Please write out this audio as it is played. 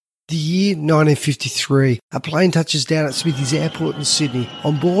The year 1953. A plane touches down at Smithies Airport in Sydney.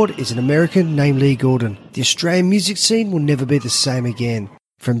 On board is an American named Lee Gordon. The Australian music scene will never be the same again.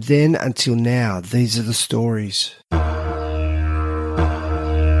 From then until now, these are the stories.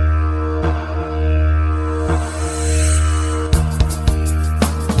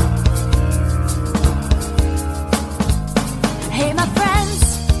 Hey my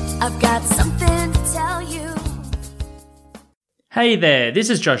friends, I've got something to tell you. Hey there, this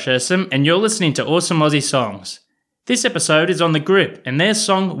is Josh Ersom and you're listening to Awesome Aussie Songs. This episode is on The Group and their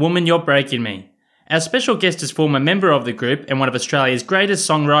song Woman You're Breaking Me. Our special guest is former member of The Group and one of Australia's greatest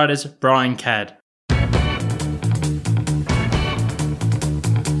songwriters, Brian Cadd.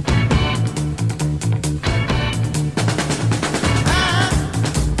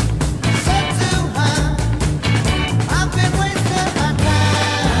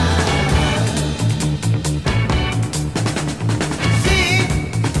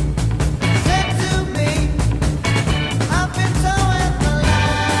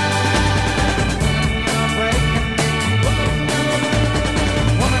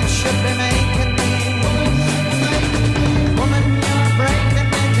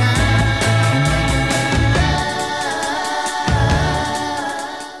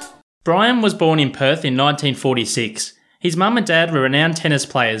 Brian was born in Perth in 1946. His mum and dad were renowned tennis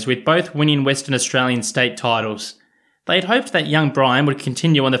players with both winning Western Australian state titles. They had hoped that young Brian would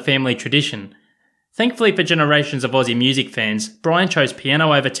continue on the family tradition. Thankfully for generations of Aussie music fans, Brian chose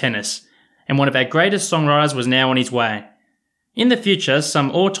piano over tennis, and one of our greatest songwriters was now on his way. In the future,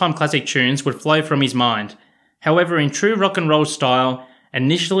 some all-time classic tunes would flow from his mind. However, in true rock and roll style,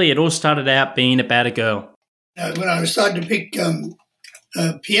 initially it all started out being about a girl. When I started to pick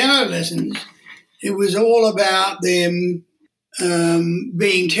piano lessons, it was all about them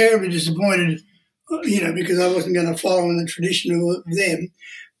being terribly disappointed, because I wasn't going to follow in the tradition of them.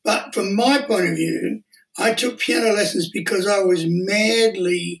 But from my point of view, I took piano lessons because I was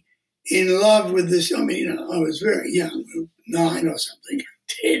madly in love with this. I mean, I was very young, 9 or something,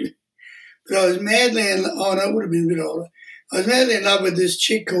 10. But I was madly I would have been a bit older. I was madly in love with this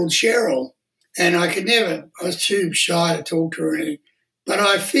chick called Cheryl, and I was too shy to talk to her or anything. But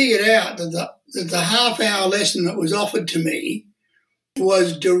I figured out that the half-hour lesson that was offered to me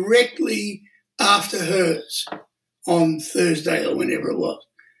was directly after hers on Thursday or whenever it was.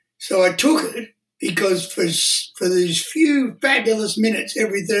 So I took it because for these few fabulous minutes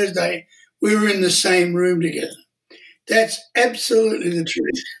every Thursday, we were in the same room together. That's absolutely the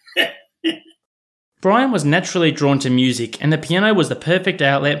truth. Brian was naturally drawn to music, and the piano was the perfect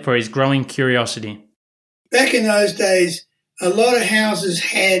outlet for his growing curiosity. Back in those days, a lot of homes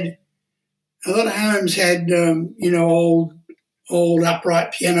had, old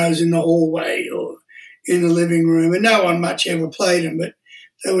upright pianos in the hallway or in the living room, and no one much ever played them, but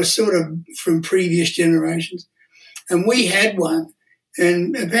they were sort of from previous generations. And we had one,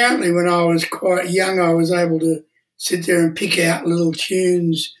 and apparently when I was quite young, I was able to sit there and pick out little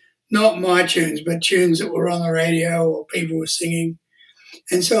tunes, not my tunes, but tunes that were on the radio or people were singing.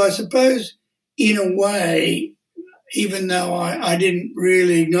 And so I suppose, in a way, even though I didn't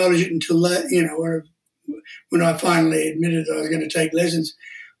really acknowledge it until when I finally admitted I was going to take lessons,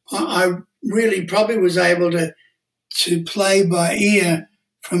 I really probably was able to play by ear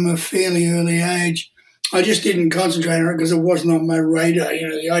from a fairly early age. I just didn't concentrate on it because it wasn't on my radar.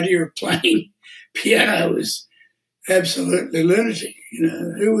 The idea of playing piano was absolutely lunatic.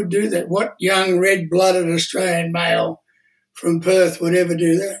 Who would do that? What young red-blooded Australian male from Perth would ever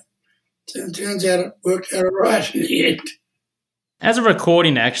do that? So it turns out it worked out all right in the end. As a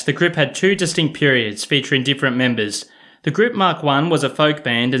recording act, the group had two distinct periods featuring different members. The Group Mark I was a folk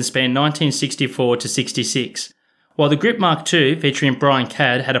band and spanned 1964 to 66, while the Group Mark II, featuring Brian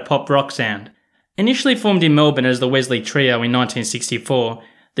Cadd, had a pop rock sound. Initially formed in Melbourne as the Wesley Trio in 1964,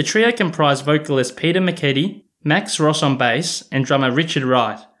 the trio comprised vocalist Peter McKetty, Max Ross on bass, and drummer Richard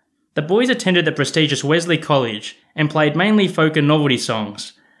Wright. The boys attended the prestigious Wesley College and played mainly folk and novelty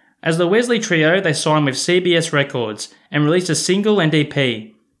songs. As the Wesley Trio, they signed with CBS Records and released a single and EP.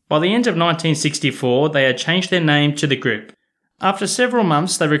 By the end of 1964, they had changed their name to The Group. After several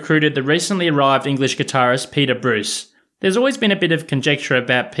months, they recruited the recently arrived English guitarist Peter Bruce. There's always been a bit of conjecture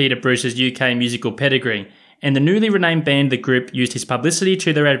about Peter Bruce's UK musical pedigree, and the newly renamed band The Group used his publicity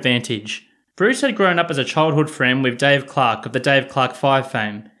to their advantage. Bruce had grown up as a childhood friend with Dave Clark of the Dave Clark 5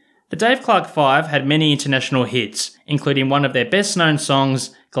 fame. The Dave Clark 5 had many international hits, including one of their best-known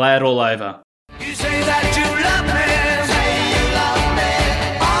songs, Glad All Over. You say that you love me, say you love me,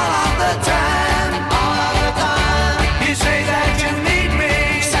 all of the time, all of the time. You say that you need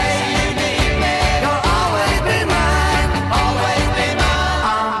me, say you need me, you'll always be mine, always be mine.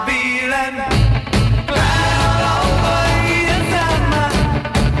 I'll be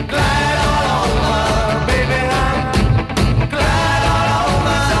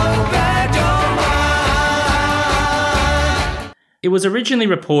was originally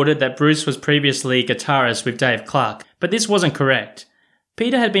reported that Bruce was previously guitarist with Dave Clark, but this wasn't correct.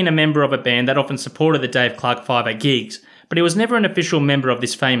 Peter had been a member of a band that often supported the Dave Clark Five at gigs, but he was never an official member of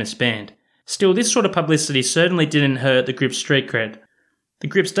this famous band. Still, this sort of publicity certainly didn't hurt the group's street cred. The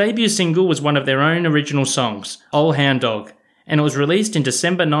group's debut single was one of their own original songs, Old Hound Dog, and it was released in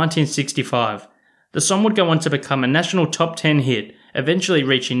December 1965. The song would go on to become a national top 10 hit, eventually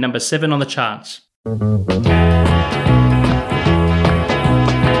reaching number 7 on the charts.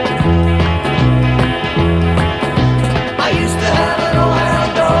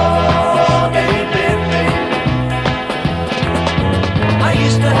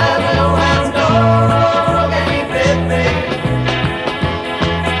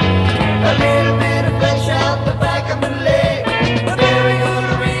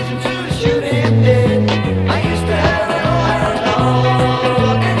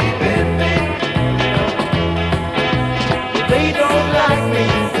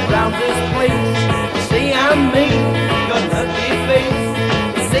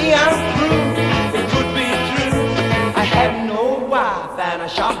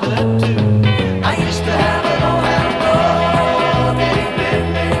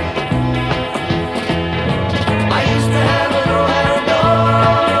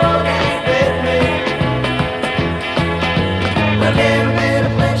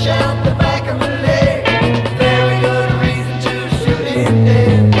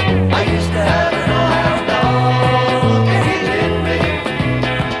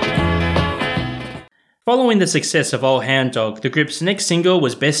 Following the success of Old Hound Dog, the group's next single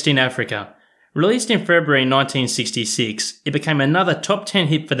was Best in Africa. Released in February 1966, it became another top 10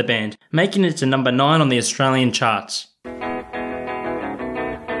 hit for the band, making it to number 9 on the Australian charts. I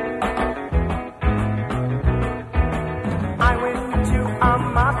went to a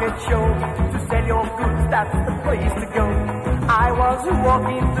market show to sell your goods, that's the place to go. I was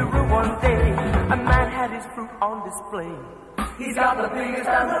walking through one day, a man had his fruit on display. He's got the biggest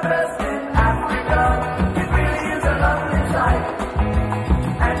and the best in Africa. It really is a lovely sight.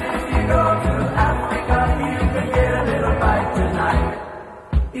 And if you go to Africa, you can get a little bite tonight.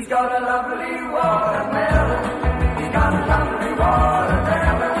 He's got a lovely watermelon. He's got a lovely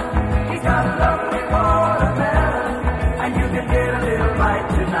watermelon. He's got a lovely watermelon. And you can get a little bite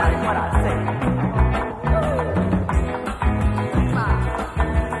tonight. What I say?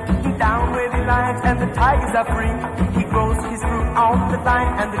 Down where the lions and the tigers are free, he grows his fruit on the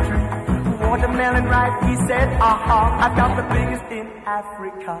vine and the tree. Watermelon ripe, he said, aha, I've got the biggest in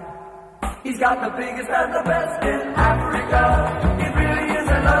Africa. He's got the biggest and the best in Africa. It really is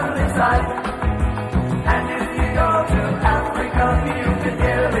a lovely sight. And if you go to Africa, you can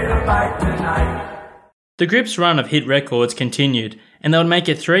get a little bite tonight. The group's run of hit records continued, and they would make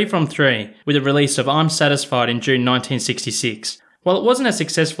it 3 from 3 with the release of I'm Satisfied in June 1966. While it wasn't as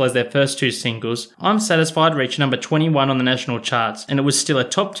successful as their first 2 singles, I'm Satisfied reached number 21 on the national charts, and it was still a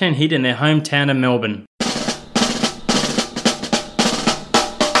top 10 hit in their hometown of Melbourne.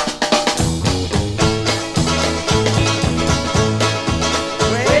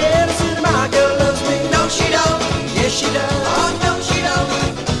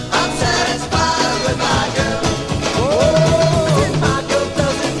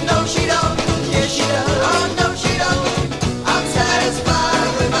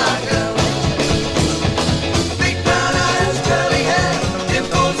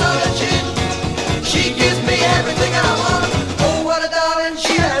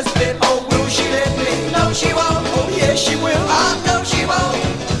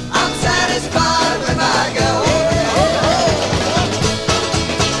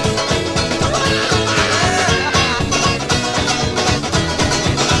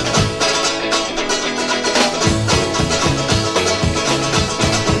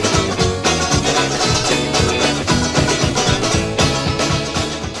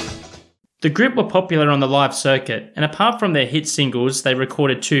 The group were popular on the live circuit, and apart from their hit singles, they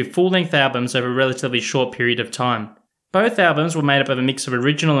recorded 2 full-length albums over a relatively short period of time. Both albums were made up of a mix of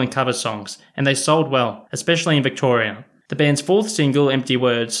original and cover songs, and they sold well, especially in Victoria. The band's 4th single, Empty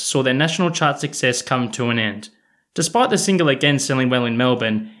Words, saw their national chart success come to an end. Despite the single again selling well in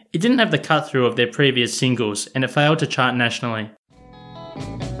Melbourne, it didn't have the cut-through of their previous singles, and it failed to chart nationally.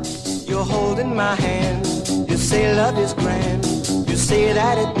 You're holding my hand, you say love is grand, you say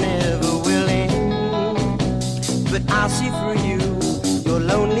that it never will end. But I see through you, you're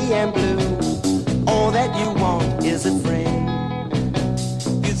lonely and blue, all that you want is a friend.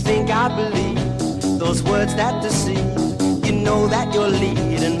 You think I believe those words that deceive, you know that you're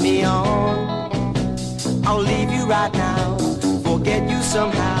leading me on. I'll leave you right now, forget you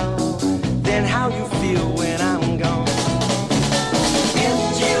somehow, then how you feel when I'm gone.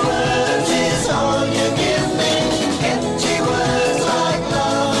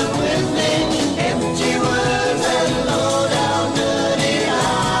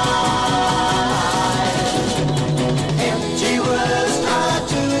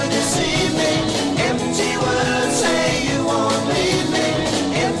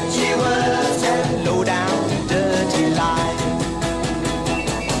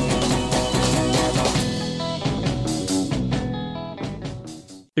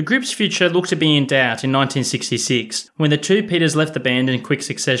 The group's future looked to be in doubt in 1966 when the two Peters left the band in quick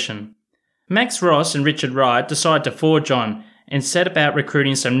succession. Max Ross and Richard Wright decided to forge on and set about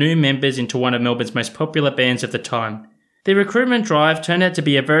recruiting some new members into one of Melbourne's most popular bands of the time. Their recruitment drive turned out to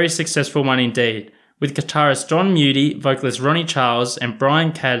be a very successful one indeed, with guitarist Don Moody, vocalist Ronnie Charles and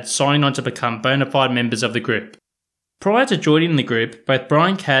Brian Cadd signing on to become bona fide members of the group. Prior to joining the group, both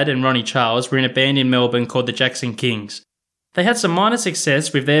Brian Cadd and Ronnie Charles were in a band in Melbourne called the Jackson Kings. They had some minor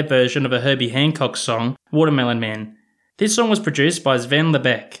success with their version of a Herbie Hancock song, Watermelon Man. This song was produced by Sven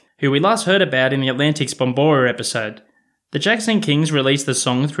Lebeck, who we last heard about in the Atlantic's Bombora episode. The Jackson Kings released the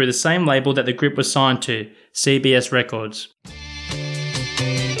song through the same label that the group was signed to, CBS Records.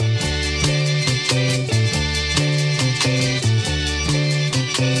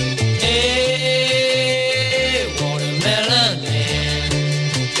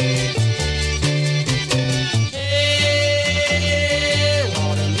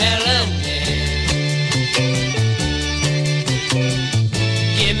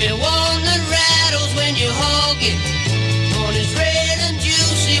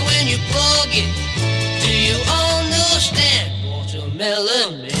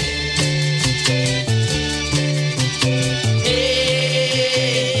 Watermelon Man.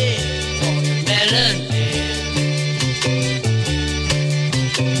 Hey, watermelon man.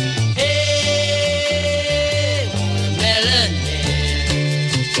 Hey, watermelon man.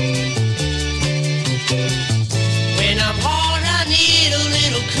 When I'm hard, I need a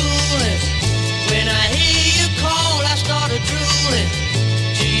little cooling. When I hear you call, I start a drooling.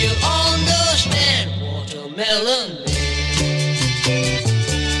 Do you understand, watermelon man?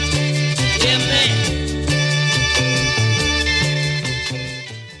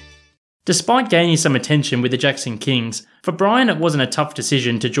 Despite gaining some attention with the Jackson Kings, for Brian it wasn't a tough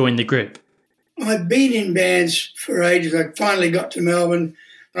decision to join the group. I'd been in bands for ages. I finally got to Melbourne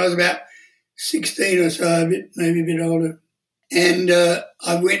when I was about 16 or so, maybe a bit older. And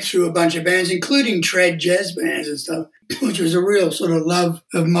I went through a bunch of bands, including trad jazz bands and stuff, which was a real sort of love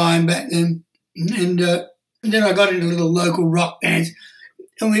of mine back then. And then I got into little local rock bands.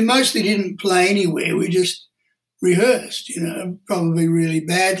 And we mostly didn't play anywhere. We just rehearsed, probably really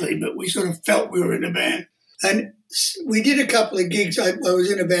badly, but we sort of felt we were in a band. And we did a couple of gigs. I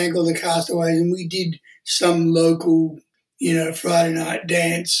was in a band called the Castaways, and we did some local, Friday night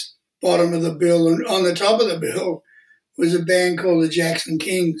dance, bottom of the bill. And on the top of the bill was a band called the Jackson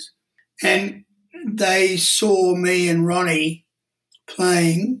Kings. And they saw me and Ronnie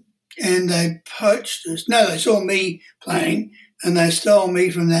playing, and they poached us. No, they saw me playing, and they stole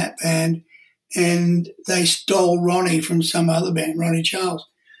me from that band. And they stole Ronnie from some other band, Ronnie Charles.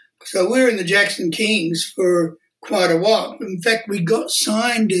 So we were in the Jackson Kings for quite a while. In fact, we got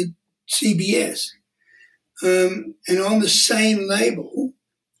signed to CBS. And on the same label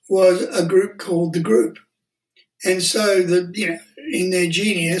was a group called The Group. And so, in their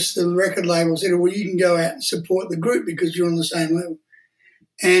genius, the record label said, well, you can go out and support The Group because you're on the same level.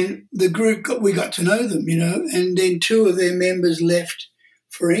 And The Group, we got to know them, and then two of their members left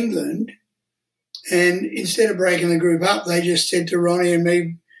for England. And instead of breaking the group up, they just said to Ronnie and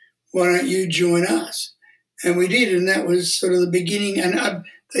me, why don't you join us? And we did, and that was sort of the beginning. And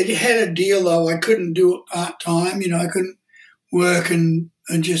they had a deal, though. I couldn't do it part-time. I couldn't work and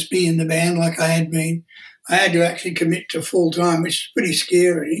just be in the band like I had been. I had to actually commit to full-time, which is pretty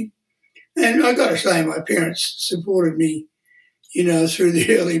scary. And I got to say, my parents supported me, through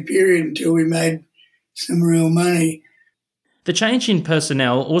the early period until we made some real money. The change in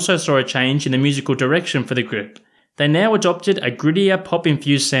personnel also saw a change in the musical direction for the group. They now adopted a grittier,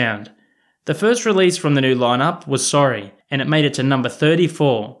 pop-infused sound. The first release from the new lineup was Sorry, and it made it to number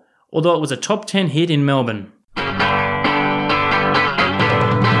 34, although it was a top 10 hit in Melbourne.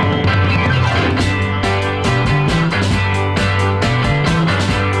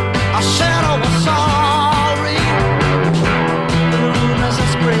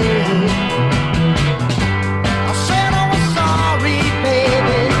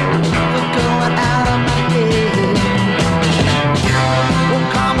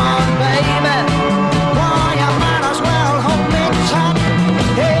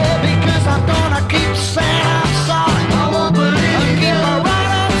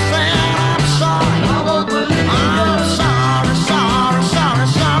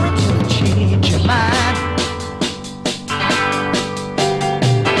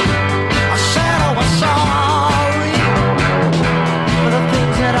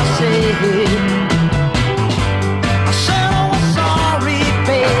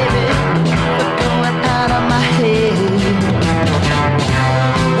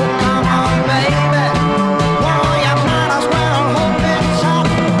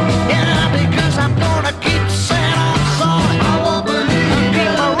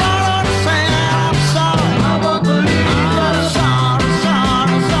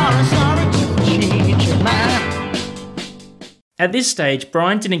 At this stage,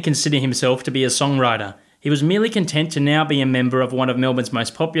 Brian didn't consider himself to be a songwriter. He was merely content to now be a member of one of Melbourne's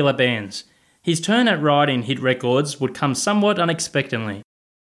most popular bands. His turn at writing hit records would come somewhat unexpectedly.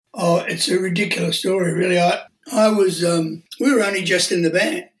 Oh, it's a ridiculous story, really. We were only just in the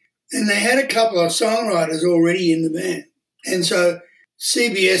band, and they had a couple of songwriters already in the band. And so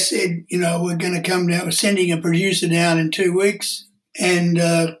CBS said, we're going to come down, we're sending a producer down in 2 weeks,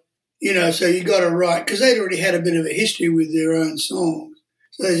 and, so you got to write, because they'd already had a bit of a history with their own songs.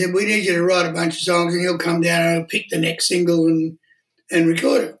 So they said, we need you to write a bunch of songs, and he'll come down and he'll pick the next single and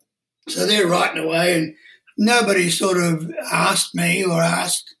record it. So they're writing away, and nobody sort of asked me or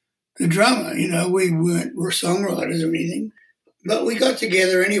asked the drummer. We weren't songwriters or anything. But we got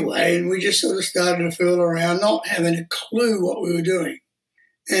together anyway, and we just sort of started to fool around, not having a clue what we were doing.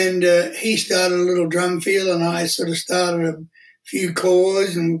 And he started a little drum feel, and I sort of started a few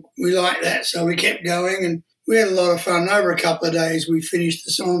chords, and we liked that, so we kept going, and we had a lot of fun. Over a couple of days, we finished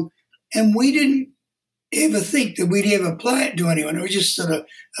the song, and we didn't ever think that we'd ever play it to anyone. It was just sort of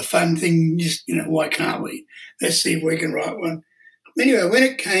a fun thing, just, why can't we? Let's see if we can write one. Anyway, when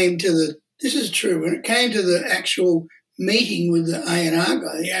it came to when it came to the actual meeting with the A&R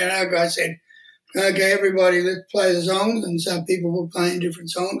guy, the A&R guy said, okay, everybody, let's play the songs. And some people were playing different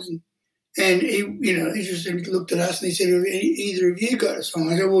songs. And he, he just looked at us and he said, have either of you got a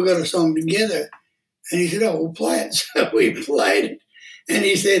song? I said, we've got a song together. And he said, oh, we'll play it. So we played it. And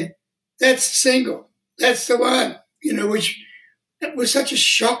he said, that's the single. That's the one, which was such a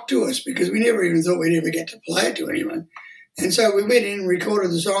shock to us because we never even thought we'd ever get to play it to anyone. And so we went in and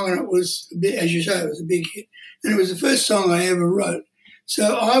recorded the song, and it was, as you say, it was a big hit. And it was the first song I ever wrote.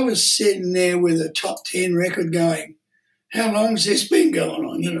 So I was sitting there with a top 10 record going, how long's this been going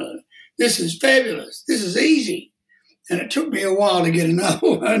on? This is fabulous. This is easy. And it took me a while to get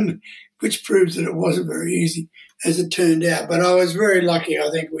another one, which proves that it wasn't very easy, as it turned out. But I was very lucky. I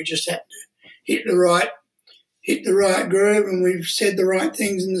think we just had to hit the right groove, and we've said the right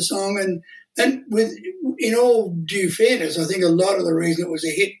things in the song. And in all due fairness, I think a lot of the reason it was a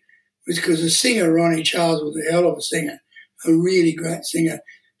hit was because the singer, Ronnie Charles, was a hell of a singer, a really great singer,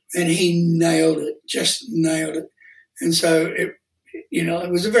 and he nailed it, just nailed it. And so, it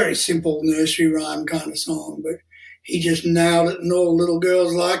was a very simple nursery rhyme kind of song, but he just nailed it, and all the little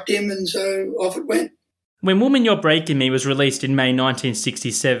girls liked him, and so off it went. When Woman You're Breaking Me was released in May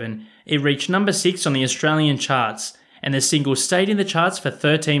 1967, it reached number 6 on the Australian charts, and the single stayed in the charts for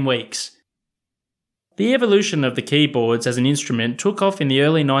 13 weeks. The evolution of the keyboards as an instrument took off in the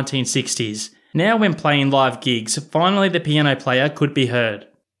early 1960s. Now when playing live gigs, finally the piano player could be heard.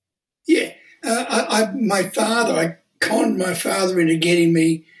 Yeah, I conned my father into getting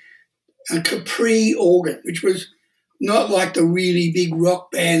me a Capri organ, which was not like the really big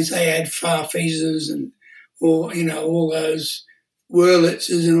rock bands. They had Farfisers or all those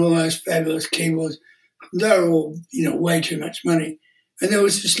Wurlitzers and all those fabulous keyboards. They were all, way too much money. And there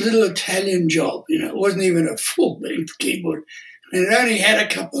was this little Italian job, it wasn't even a full-length keyboard. And it only had a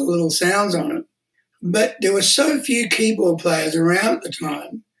couple of little sounds on it. But there were so few keyboard players around at the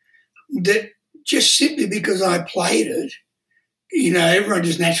time that just simply because I played it, everyone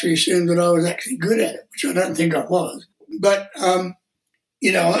just naturally assumed that I was actually good at it, which I don't think I was. But,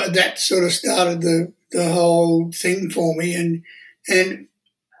 that sort of started the whole thing for me. And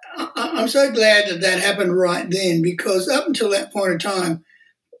I'm so glad that happened right then, because up until that point in time,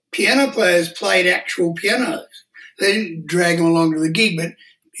 piano players played actual pianos. They didn't drag them along to the gig, but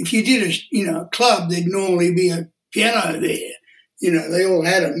if you did a club, there'd normally be a piano there. They all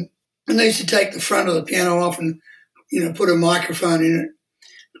had them. And they used to take the front of the piano off and, put a microphone in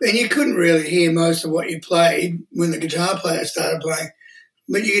it. And you couldn't really hear most of what you played when the guitar player started playing,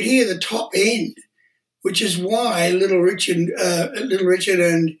 but you could hear the top end, which is why Little Richard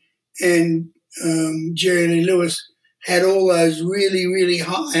and Jerry Lee Lewis had all those really, really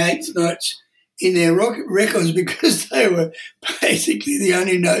high eighth notes in their records, because they were basically the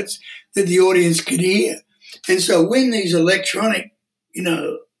only notes that the audience could hear. And so when these electronic,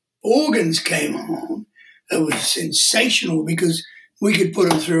 organs came on, it was sensational, because we could put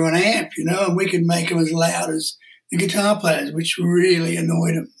them through an amp, and we could make them as loud as the guitar players, which really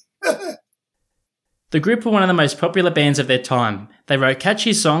annoyed them. The group were one of the most popular bands of their time. They wrote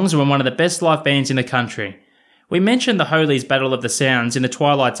catchy songs and were one of the best live bands in the country. We mentioned the Hollies' Battle of the Sounds in the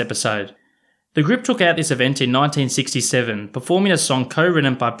Twilights episode. The group took out this event in 1967, performing a song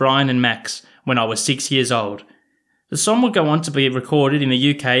co-written by Brian and Max, When I Was 6 Years Old. The song would go on to be recorded in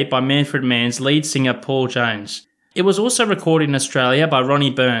the UK by Manfred Mann's lead singer Paul Jones. It was also recorded in Australia by Ronnie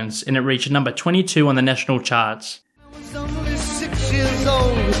Burns, and it reached number 22 on the national charts. I was only 6 years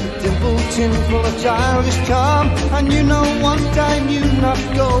old with a dimpled tin full of childish charm. And you know once I knew not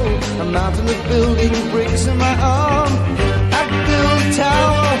go, a mountain of building bricks in my arm. I'd build a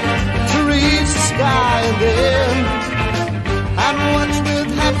tower to reach the sky, and then I'd watch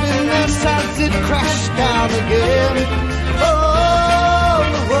with happiness as it crashed down again. Oh,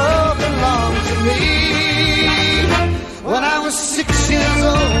 the world belonged to me. When I was 6 years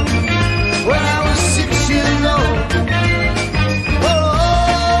old, when I was 6 years old,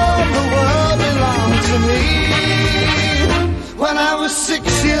 oh, the world belonged to me. When I was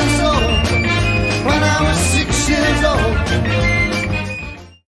 6 years old, when I was 6 years old.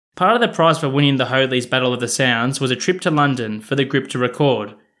 Part of the prize for winning the Hoadleys Battle of the Sounds was a trip to London for the group to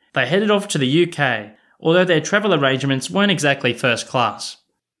record. They headed off to the UK, although their travel arrangements weren't exactly first class.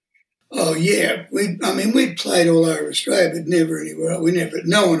 Oh yeah, we'd played all over Australia, but never anywhere.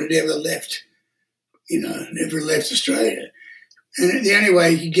 No one had ever left, never left Australia. And the only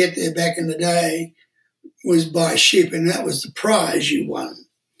way you could get there back in the day was by ship, and that was the prize you won.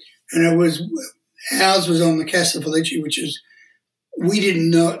 And ours was on the Casa Felice, which is, we didn't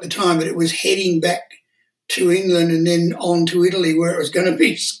know at the time, but it was heading back to England and then on to Italy, where it was going to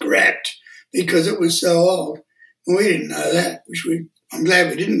be scrapped because it was so old. And we didn't know that, I'm glad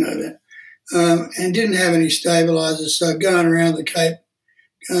we didn't know that. And didn't have any stabilisers, so going around the Cape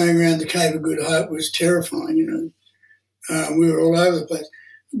of Good Hope was terrifying, we were all over the place.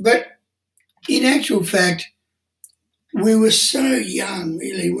 But in actual fact, we were so young,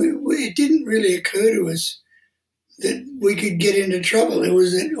 really. It didn't really occur to us that we could get into trouble. There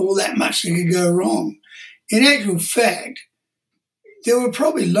wasn't all that much that could go wrong. In actual fact, there were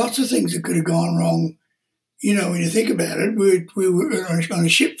probably lots of things that could have gone wrong. When you think about it, we were on a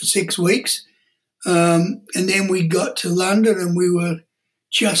ship for 6 weeks, and then we got to London and we were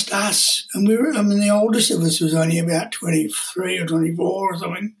just us. And the oldest of us was only about 23 or 24 or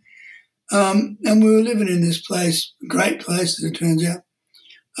something. And we were living in this place, a great place as it turns out.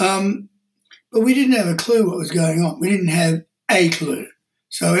 But we didn't have a clue what was going on. We didn't have a clue.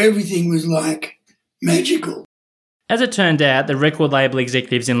 So everything was like magical. As it turned out, the record label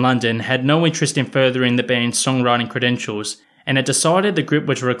executives in London had no interest in furthering the band's songwriting credentials and had decided the group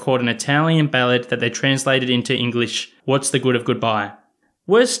were to record an Italian ballad that they translated into English, What's the Good of Goodbye?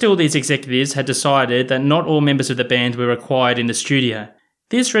 Worse still, these executives had decided that not all members of the band were required in the studio.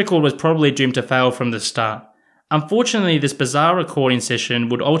 This record was probably doomed to fail from the start. Unfortunately, this bizarre recording session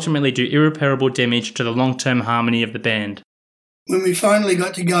would ultimately do irreparable damage to the long-term harmony of the band. When we finally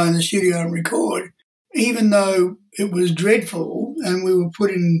got to go in the studio and record, even though it was dreadful and we were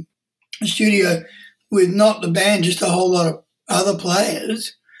put in a studio with not the band, just a whole lot of other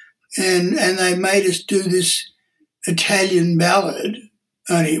players, and they made us do this Italian ballad,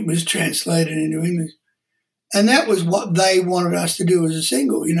 only it was translated into English. And that was what they wanted us to do as a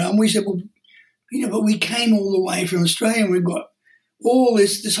single, and we said, well, but we came all the way from Australia and we've got all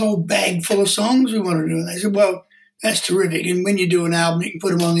this whole bag full of songs we want to do. And they said, well, that's terrific. And when you do an album, you can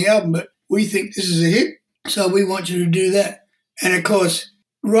put them on the album, but we think this is a hit, so we want you to do that. And, of course,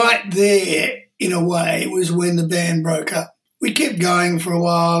 right there, in a way, was when the band broke up. We kept going for a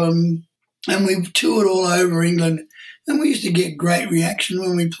while and we toured all over England, and we used to get great reaction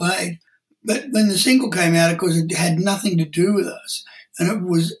when we played. But when the single came out, of course, it had nothing to do with us, and it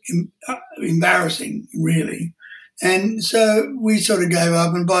was embarrassing, really. And so we sort of gave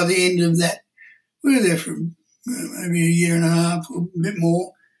up, and by the end of that, we were there for maybe a year and a half or a bit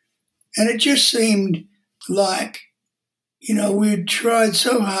more, and it just seemed like, we'd tried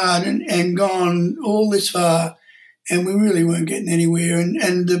so hard and gone all this far, and we really weren't getting anywhere.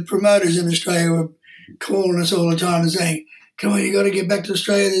 And the promoters in Australia were calling us all the time and saying, come on, you got to get back to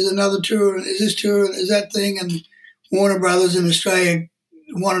Australia. There's another tour, and there's this tour, and there's that thing. And Warner Brothers in Australia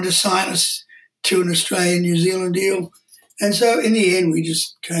wanted to sign us to an Australian-New Zealand deal. And so in the end, we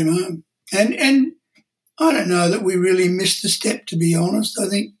just came home. And I don't know that we really missed the step, to be honest. I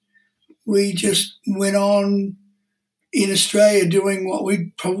think we just went on in Australia doing what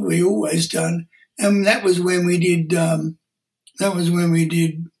we'd probably always done. And that was when we did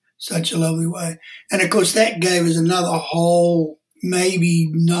Such a Lovely Way. And, of course, that gave us another whole maybe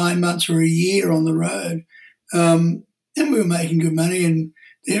 9 months or a year on the road. And we were making good money, and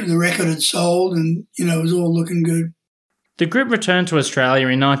the record had sold, and, it was all looking good. The group returned to Australia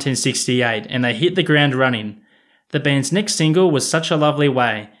in 1968 and they hit the ground running. The band's next single was Such a Lovely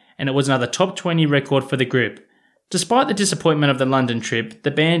Way, and it was another top 20 record for the group. Despite the disappointment of the London trip,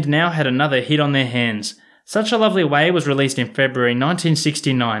 the band now had another hit on their hands. Such a Lovely Way was released in February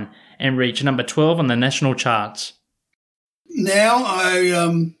 1969 and reached number 12 on the national charts. Now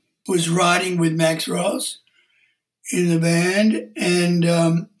I was writing with Max Ross, in the band,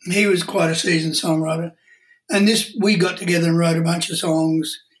 and he was quite a seasoned songwriter. And we got together and wrote a bunch of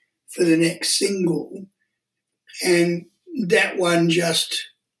songs for the next single, and that one just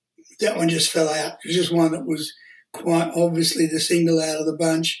fell out. It was just one that was quite obviously the single out of the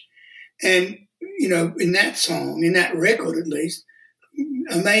bunch. And, in that song, in that record at least,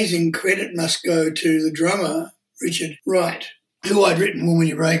 amazing credit must go to the drummer, Richard Wright, who I'd written Woman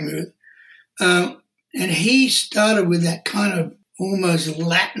You Break Me with. And he started with that kind of almost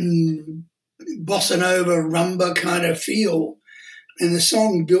Latin bossa nova rumba kind of feel, and the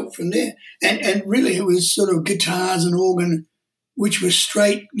song built from there. And really it was sort of guitars and organ, which was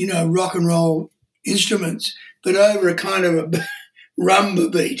straight, rock and roll instruments, but over a kind of a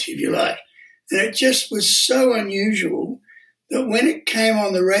rumba beat, if you like. And it just was so unusual that when it came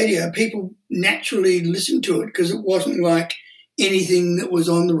on the radio, people naturally listened to it because it wasn't like anything that was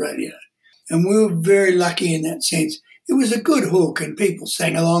on the radio. And we were very lucky in that sense. It was a good hook and people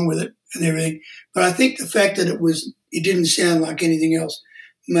sang along with it and everything. But I think the fact that it didn't sound like anything else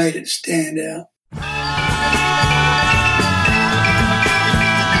made it stand out.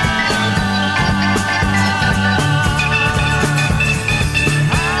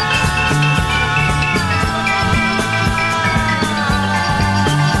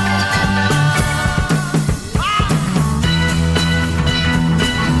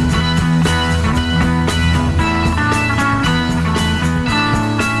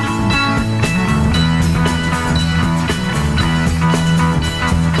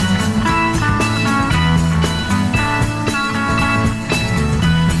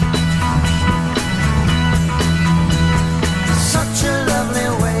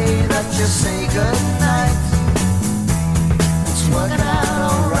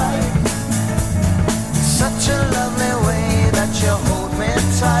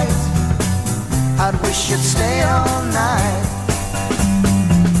 I wish you'd stay all night.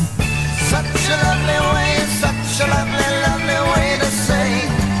 Such a lovely way, such a lovely, lovely way to say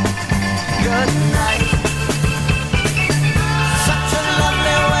good night. Such a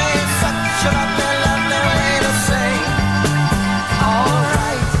lovely way, such a lovely, lovely way to say all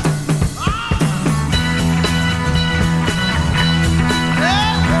right.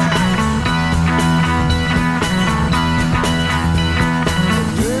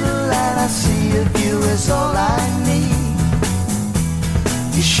 The little light I see of you is all I need.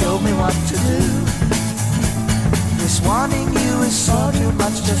 You show me what to do. This wanting you is so too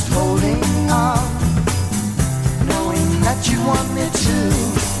much, just holding on, knowing that you want me to.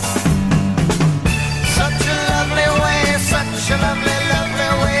 Such a lovely way, such a lovely, lovely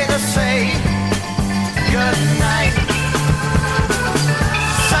way to say good night.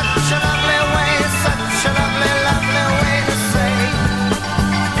 Such a lovely way, such a lovely, lovely way to say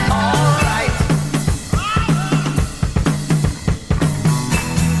all right.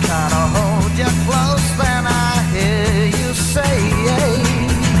 Kinda hold you close, then I hear you say,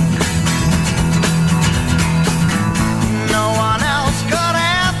 no one else could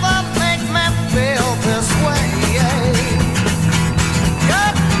ever make me feel this way.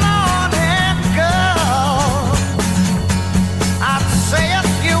 Good morning, girl. I'd say if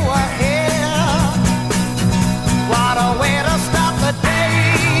you were here, what a way to start the day.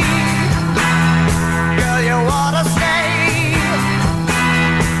 Girl, you ought to stay.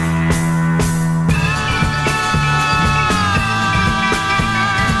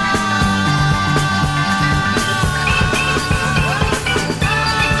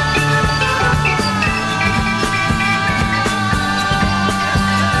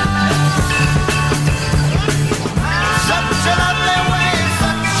 Such a lovely way,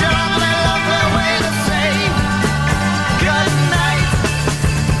 such a lovely, lovely way to say good night.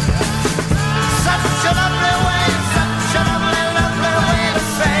 Such a lovely way, such a lovely, lovely way to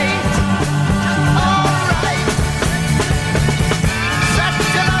say all right.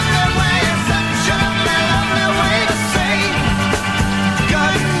 Such a lovely way, such a lovely, lovely way to say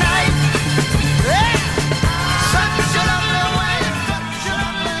good night. Yeah. Such a lovely way, such a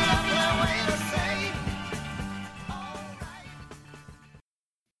lovely, lovely way to say all right.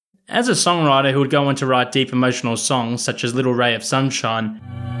 As a songwriter who would go on to write deep emotional songs such as Little Ray of Sunshine,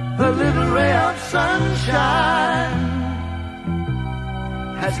 A little ray of sunshine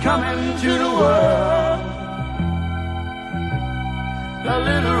has come into the world. A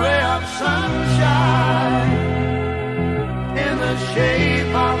little ray of sunshine in the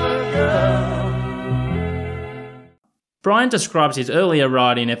shape of a girl. Brian describes his earlier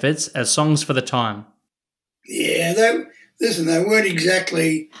writing efforts as songs for the time. Yeah, they weren't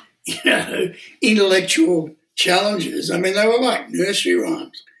exactly, intellectual challenges. I mean, they were like nursery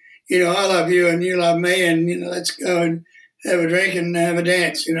rhymes. I love you and you love me, and let's go and have a drink and have a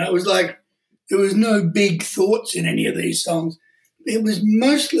dance. It was like there was no big thoughts in any of these songs. It was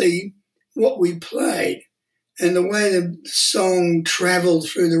mostly what we played and the way the song travelled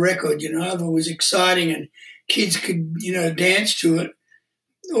through the record. If it was exciting and kids could dance to it,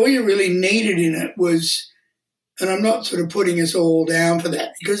 all you really needed in it was, and I'm not sort of putting us all down for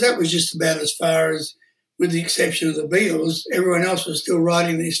that, because that was just about as far as, with the exception of the Beatles, everyone else was still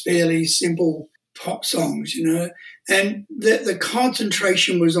writing these fairly simple pop songs, and the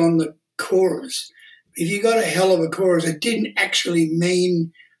concentration was on the chorus. If you got a hell of a chorus, it didn't actually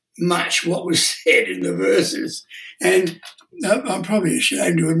mean much what was said in the verses. And I'm probably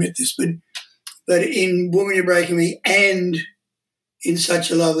ashamed to admit this, but in Woman You're Breaking Me and In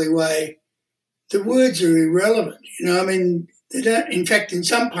Such a Lovely Way, the words are irrelevant. They don't, in fact, in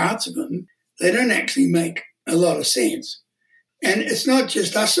some parts of them, they don't actually make a lot of sense. And it's not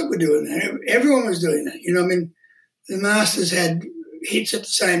just us that were doing that. Everyone was doing that. The Masters had hits at the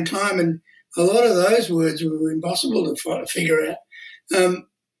same time, and a lot of those words were impossible to figure out.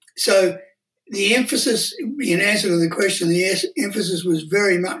 So the emphasis, in answer to the question, the emphasis was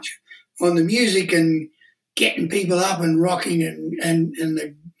very much on the music and getting people up and rocking and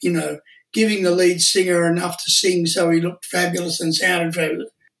giving the lead singer enough to sing so he looked fabulous and sounded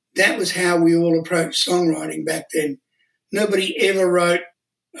fabulous. That was how we all approached songwriting back then. Nobody ever wrote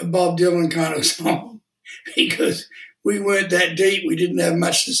a Bob Dylan kind of song because we weren't that deep. We didn't have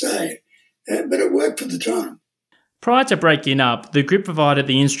much to say. But it worked for the time. Prior to breaking up, the group provided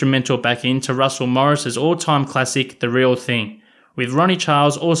the instrumental backing to Russell Morris's all-time classic, The Real Thing, with Ronnie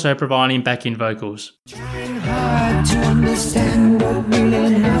Charles also providing backing vocals. Trying hard to understand what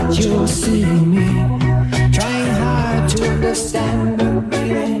really not you're seeing me. Trying hard to understand what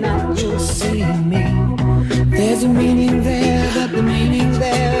really not you're seeing me. There's a meaning there, but the meaning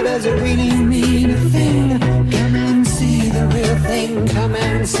there doesn't really mean a thing. Come and see the real thing, come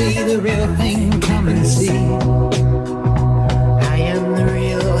and see the real thing, come and see. I am the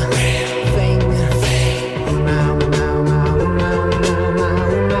real thing.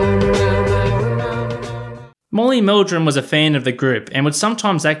 Molly Meldrum was a fan of the group and would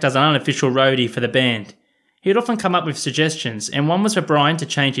sometimes act as an unofficial roadie for the band. He'd often come up with suggestions, and one was for Brian to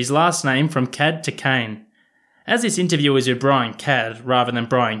change his last name from Cadd to Kane. As this interview is with Brian Cadd rather than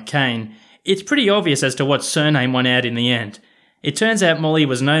Brian Kane, it's pretty obvious as to what surname won out in the end. It turns out Molly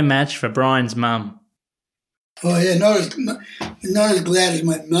was no match for Brian's mum. Oh yeah, not as glad as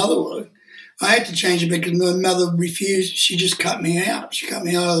my mother was. I had to change it because my mother refused. She just cut me out. She cut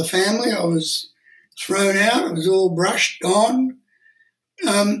me out of the family. I was thrown out. I was all brushed on.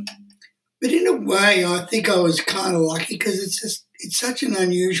 But in a way, I think I was kind of lucky because it's such an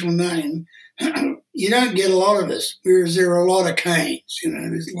unusual name. You don't get a lot of us, whereas there are a lot of Kanes.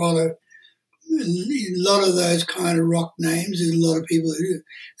 There's a lot of those kind of rock names. There's a lot of people who do,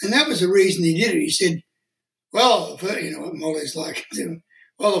 and that was the reason he did it. He said, "Well, what Molly's like.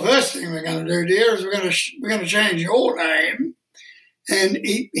 Well, the first thing we're going to do, dear, is we're going to change your name." And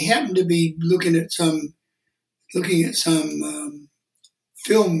he happened to be looking at some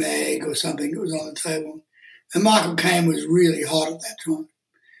film mag or something that was on the table, and Michael Caine was really hot at that time.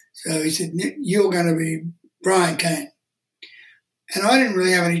 So he said, "You're going to be Brian Kane." And I didn't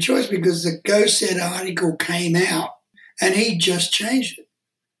really have any choice because the Go Set article came out and he just changed it. It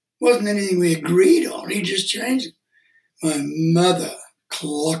wasn't anything we agreed on. He just changed it. My mother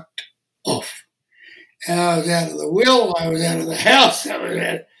clocked off. And I was out of the will. I was out of the house.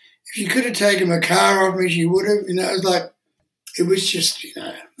 If she could have taken my car off me, she would have. It was just,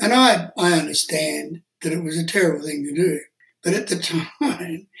 And I understand that it was a terrible thing to do. But at the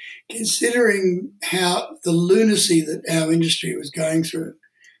time, considering how the lunacy that our industry was going through,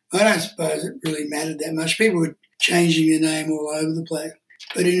 I don't suppose it really mattered that much. People were changing their name all over the place.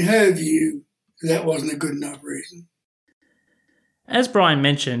 But in her view, that wasn't a good enough reason. As Brian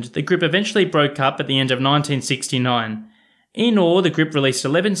mentioned, the group eventually broke up at the end of 1969. In all, the group released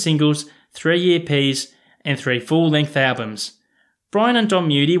 11 singles, 3 EPs, and 3 full-length albums. Brian and Don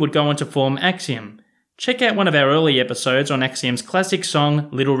Muti would go on to form Axiom. Check out one of our early episodes on Axiom's classic song,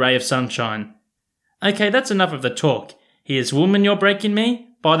 Little Ray of Sunshine. Okay, that's enough of the talk. Here's Woman You're Breaking Me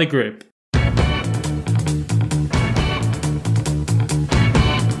by the group.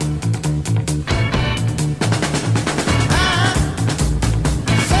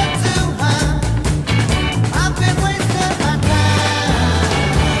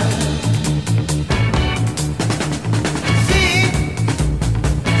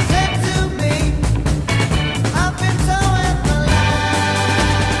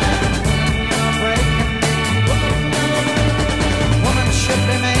 Should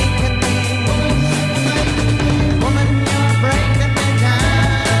be making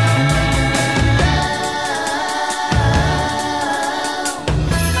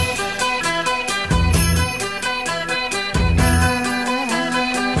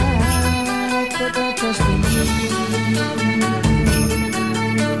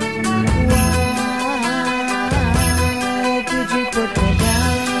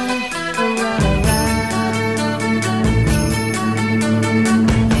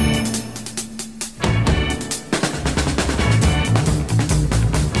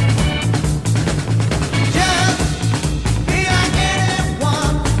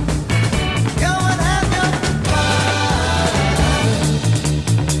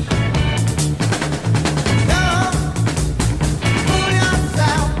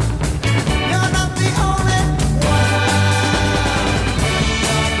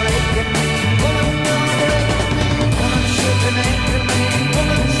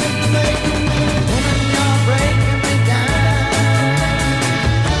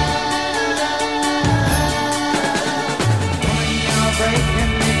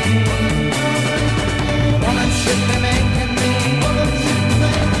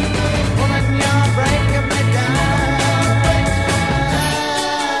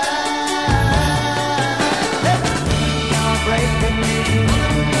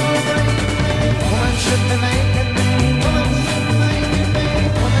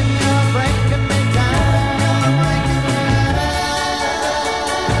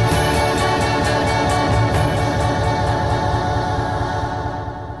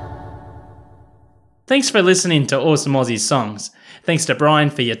Thanks for listening to Awesome Aussie Songs. Thanks to Brian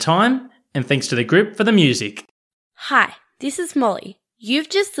for your time, and thanks to the group for the music. Hi, this is Molly. You've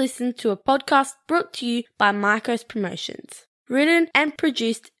just listened to a podcast brought to you by Marcos Promotions, written and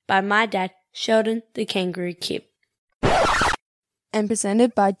produced by my dad, Sheldon the Kangaroo Kid, and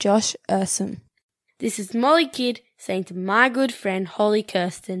presented by Josh Ursum. This is Molly Kidd saying to my good friend Holly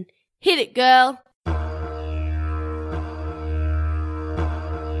Kirsten, hit it, girl!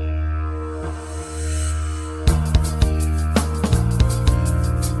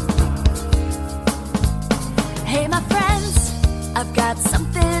 Hey, my friends, I've got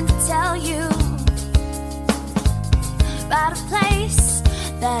something to tell you about a place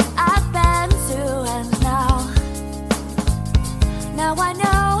that I've been to, and now I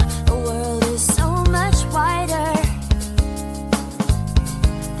know the world is so much wider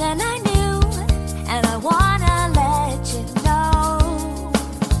than I knew, and I wanna let you know.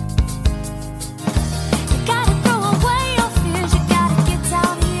 You gotta throw away your fears, you gotta get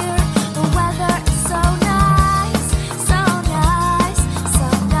down here. The weather is so nice, so nice, so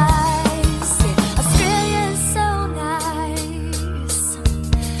nice. Yeah, Australia is so nice.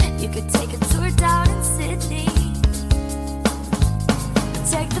 You could take a tour down in Sydney,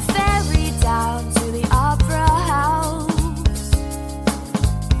 take the ferry down to the Opera House.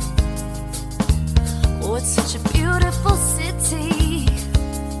 Oh, it's such a beautiful city.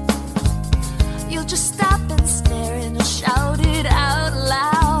 You'll just stop